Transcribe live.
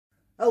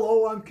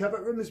Hello, I'm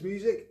Kevin Rimmers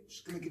Music.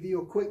 Just going to give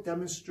you a quick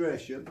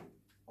demonstration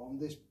on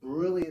this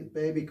brilliant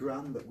baby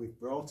grand that we've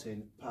brought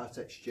in part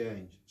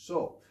exchange.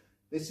 So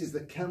this is the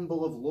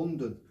Kemble of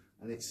London,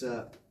 and it's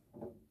a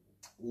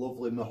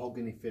lovely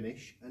mahogany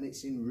finish, and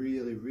it's in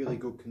really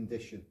good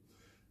condition.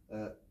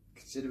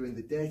 Considering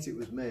the date it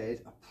was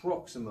made,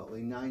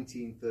 approximately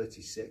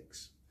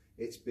 1936,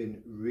 it's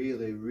been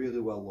really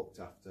well looked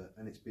after,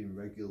 and it's been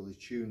regularly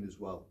tuned as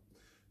well.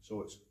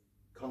 So it's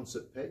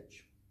concert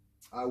pitch.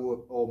 Our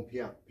own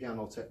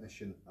piano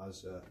technician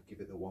has give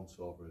it the once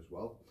over as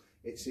well.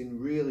 It's in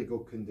really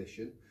good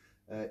condition.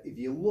 If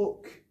you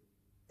look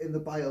in the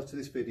bio to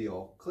this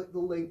video, click the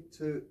link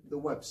to the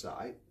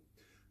website,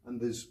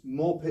 and there's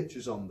more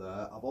pictures on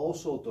there. I've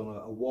also done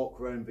a walk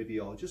around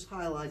video just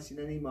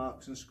highlighting any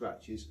marks and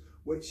scratches,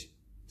 which,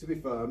 to be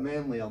fair, are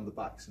mainly on the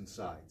backs and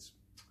sides.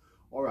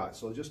 Alright,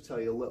 so I'll just tell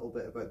you a little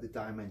bit about the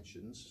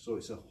dimensions. So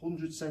it's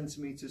 100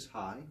 centimetres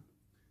high,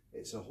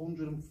 it's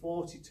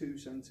 142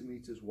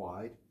 centimetres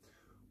wide,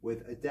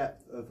 with a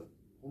depth of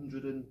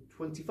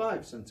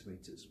 125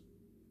 centimetres.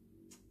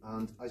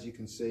 And as you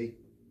can see,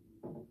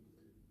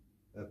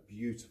 a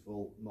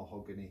beautiful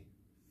mahogany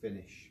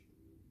finish.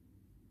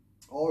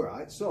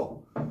 Alright,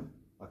 so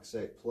like I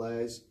say, it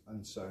plays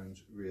and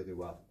sounds really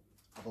well.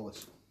 Have a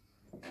listen.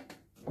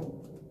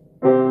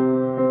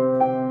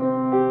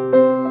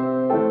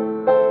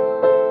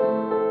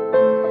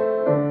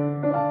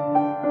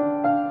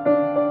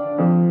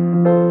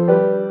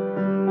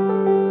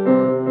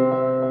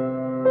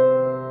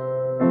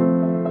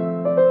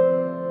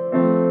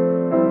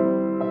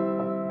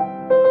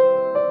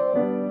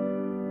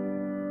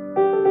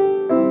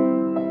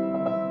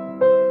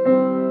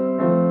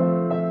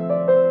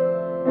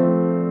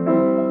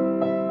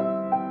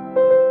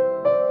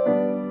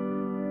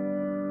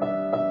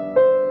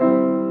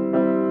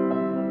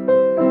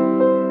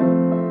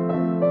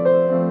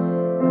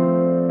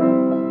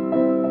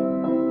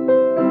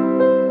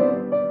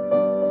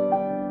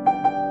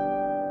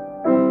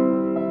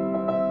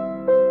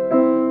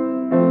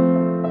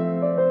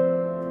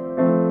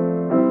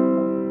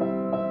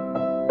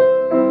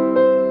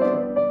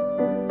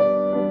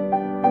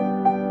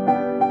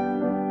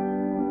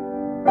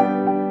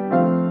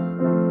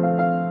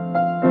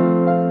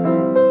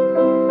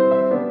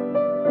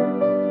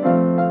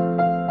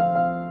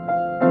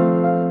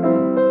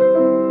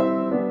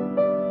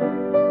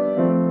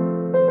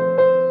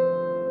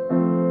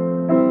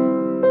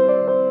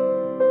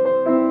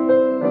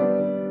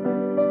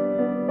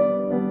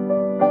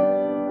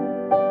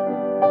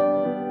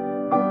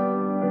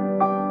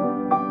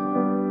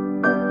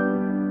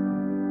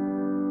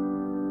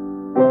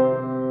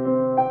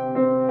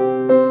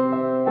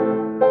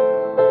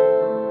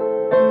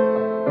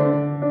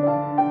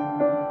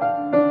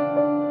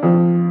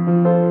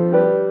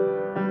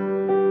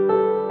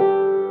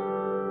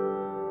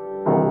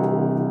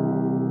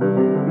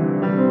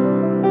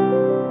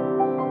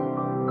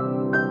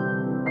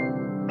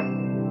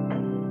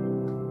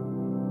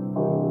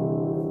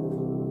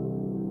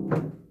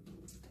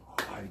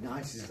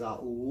 Nice is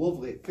that,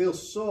 lovely, it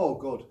feels so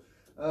good.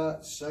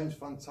 Sounds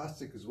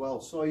fantastic as well.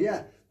 So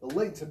yeah, the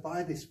link to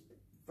buy this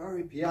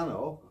very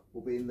piano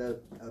will be in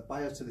the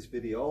bio to this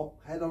video.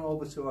 Head on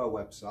over to our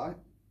website.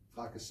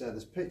 Like I said,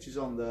 there's pictures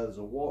on there, there's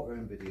a walk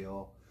around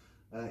video.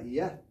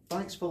 Yeah,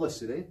 thanks for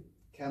listening.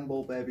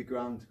 Kemble Baby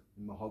Grand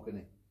in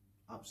mahogany,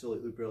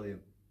 absolutely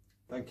brilliant.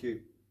 Thank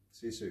you,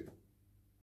 see you soon.